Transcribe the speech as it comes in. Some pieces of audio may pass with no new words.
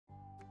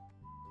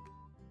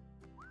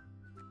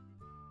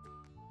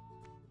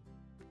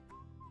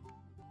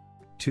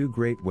2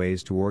 great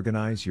ways to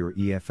organize your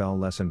EFL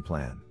lesson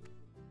plan.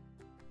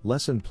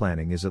 Lesson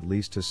planning is at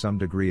least to some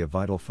degree a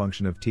vital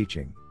function of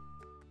teaching.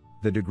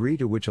 The degree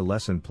to which a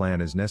lesson plan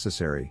is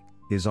necessary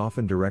is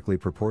often directly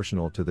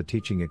proportional to the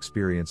teaching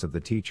experience of the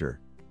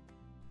teacher.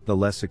 The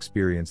less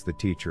experience the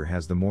teacher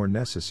has, the more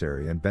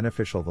necessary and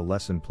beneficial the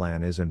lesson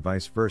plan is, and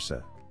vice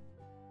versa.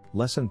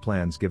 Lesson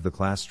plans give the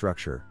class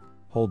structure,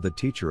 hold the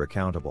teacher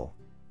accountable,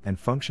 and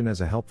function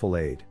as a helpful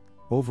aid,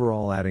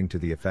 overall adding to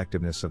the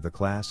effectiveness of the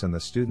class and the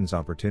student's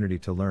opportunity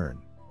to learn.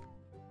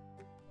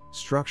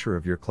 Structure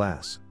of your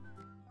class.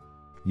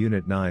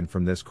 Unit 9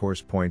 from this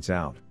course points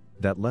out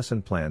that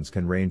lesson plans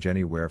can range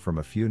anywhere from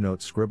a few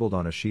notes scribbled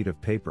on a sheet of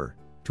paper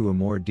to a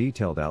more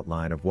detailed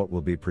outline of what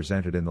will be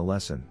presented in the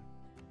lesson.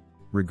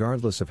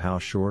 Regardless of how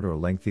short or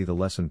lengthy the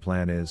lesson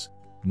plan is,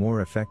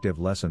 more effective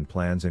lesson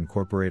plans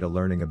incorporate a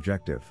learning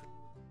objective.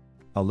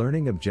 A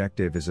learning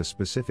objective is a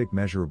specific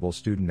measurable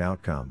student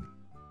outcome.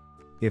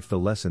 If the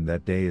lesson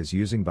that day is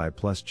using by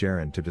plus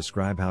gerund to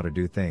describe how to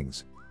do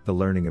things, the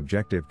learning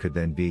objective could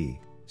then be,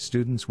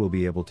 students will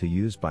be able to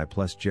use by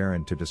plus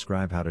gerund to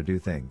describe how to do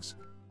things.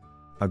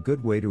 A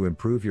good way to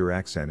improve your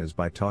accent is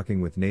by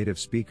talking with native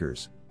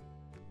speakers.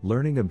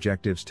 Learning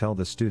objectives tell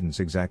the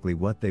students exactly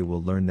what they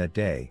will learn that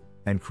day,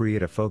 and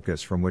create a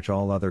focus from which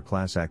all other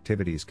class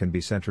activities can be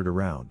centered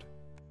around.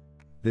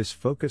 This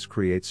focus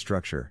creates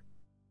structure.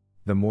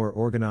 The more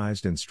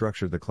organized and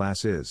structured the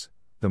class is,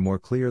 the more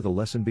clear the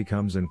lesson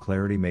becomes, and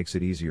clarity makes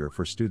it easier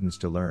for students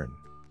to learn.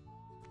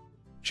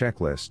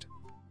 Checklist.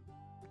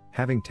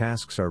 Having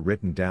tasks are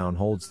written down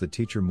holds the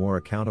teacher more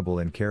accountable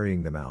in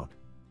carrying them out.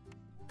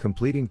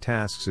 Completing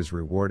tasks is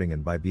rewarding,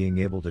 and by being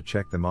able to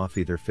check them off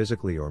either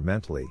physically or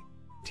mentally,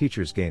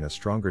 teachers gain a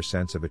stronger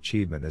sense of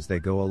achievement as they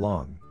go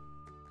along.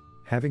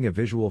 Having a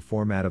visual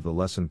format of the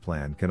lesson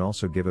plan can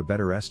also give a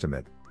better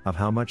estimate of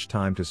how much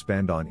time to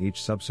spend on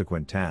each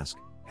subsequent task,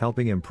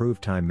 helping improve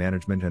time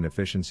management and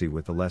efficiency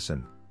with the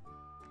lesson.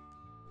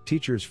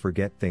 Teachers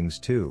forget things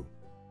too.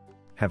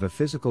 Have a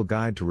physical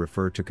guide to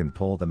refer to can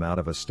pull them out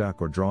of a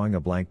stuck or drawing a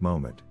blank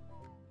moment.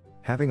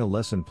 Having a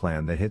lesson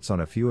plan that hits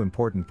on a few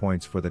important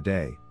points for the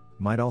day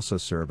might also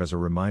serve as a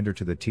reminder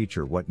to the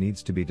teacher what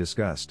needs to be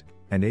discussed,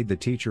 and aid the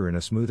teacher in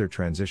a smoother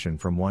transition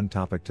from one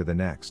topic to the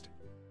next.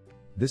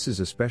 This is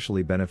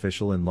especially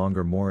beneficial in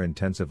longer, more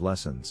intensive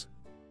lessons.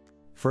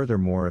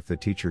 Furthermore, if the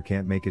teacher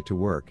can't make it to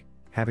work,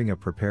 having a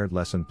prepared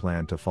lesson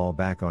plan to fall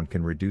back on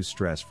can reduce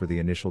stress for the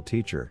initial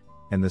teacher,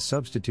 and the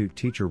substitute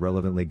teacher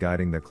relevantly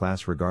guiding the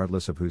class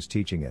regardless of who's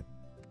teaching it.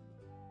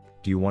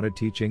 Do you want to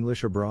teach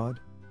English abroad?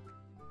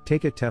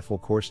 Take a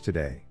TEFL course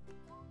today.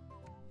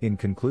 In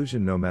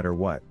conclusion, no matter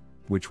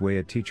which way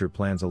a teacher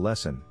plans a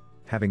lesson,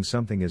 having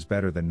something is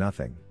better than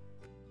nothing.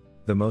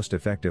 The most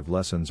effective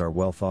lessons are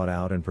well thought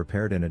out and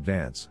prepared in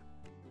advance.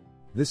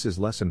 This is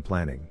lesson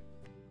planning.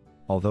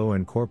 Although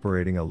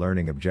incorporating a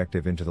learning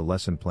objective into the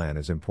lesson plan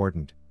is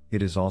important,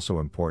 it is also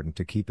important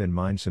to keep in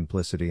mind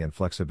simplicity and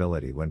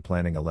flexibility when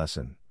planning a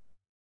lesson.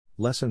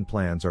 Lesson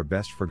plans are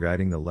best for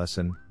guiding the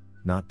lesson,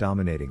 not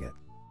dominating it.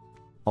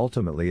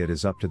 Ultimately, it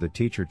is up to the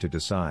teacher to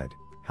decide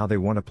how they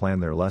want to plan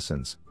their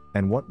lessons,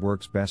 and what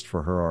works best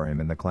for her or him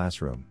in the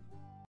classroom.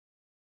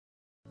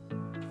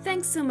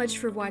 Thanks so much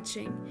for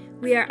watching.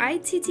 We are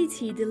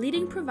ITTT, the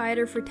leading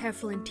provider for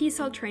TEFL and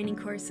TESOL training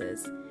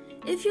courses.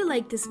 If you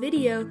liked this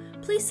video,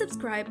 please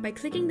subscribe by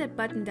clicking that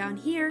button down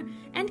here,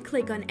 and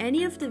click on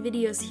any of the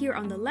videos here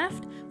on the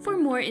left for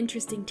more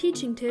interesting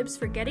teaching tips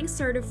for getting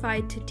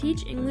certified to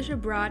teach English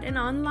abroad and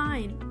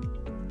online.